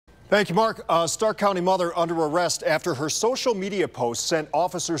Thank you, Mark. A Stark County mother under arrest after her social media post sent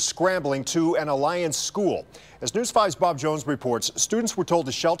officers scrambling to an Alliance school. As News 5's Bob Jones reports, students were told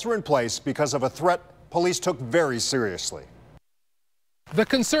to shelter in place because of a threat police took very seriously. The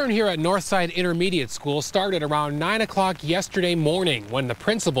concern here at Northside Intermediate School started around 9 o'clock yesterday morning when the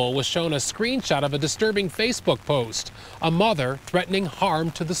principal was shown a screenshot of a disturbing Facebook post, a mother threatening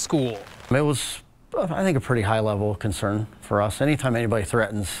harm to the school. It was, I think, a pretty high level of concern for us. Anytime anybody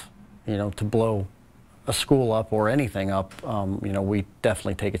threatens, to blow a school up or anything up, we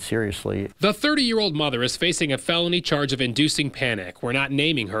definitely take it seriously. The 30-year-old mother is facing a felony charge of inducing panic. We're not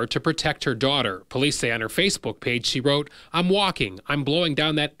naming her to protect her daughter. Police say on her Facebook page she wrote, "I'm walking. I'm blowing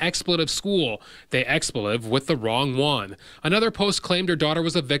down that expletive school. They expletive with the wrong one." Another post claimed her daughter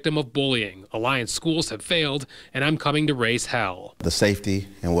was a victim of bullying. Alliance schools have failed, and I'm coming to raise hell. The safety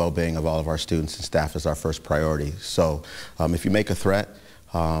and well-being of all of our students and staff is our first priority. So if you make a threat,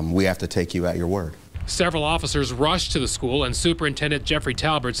 we have to take you at your word. Several officers rushed to the school, and Superintendent Jeffrey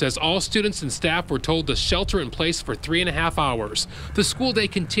Talbert says all students and staff were told to shelter in place for 3.5 hours. The school day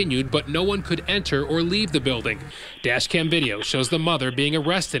continued, but no one could enter or leave the building. Dashcam video shows the mother being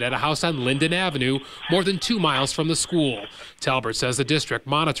arrested at a house on Linden Avenue, more than 2 miles from the school. Talbert says the district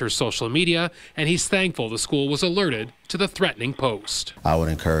monitors social media, and he's thankful the school was alerted to the threatening post. I would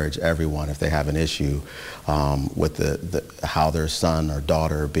encourage everyone, if they have an issue with how their son or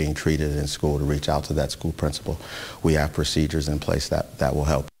daughter are being treated in school, to reach out to that school principal. We have procedures in place that will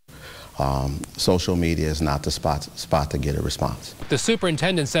help. Social media is not the spot to get a response. The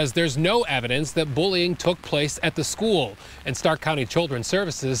superintendent says there's no evidence that bullying took place at the school. And Stark County Children's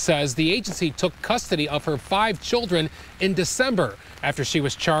Services says the agency took custody of her 5 children in December after she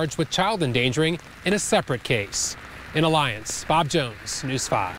was charged with child endangering in a separate case. In Alliance, Bob Jones, News 5.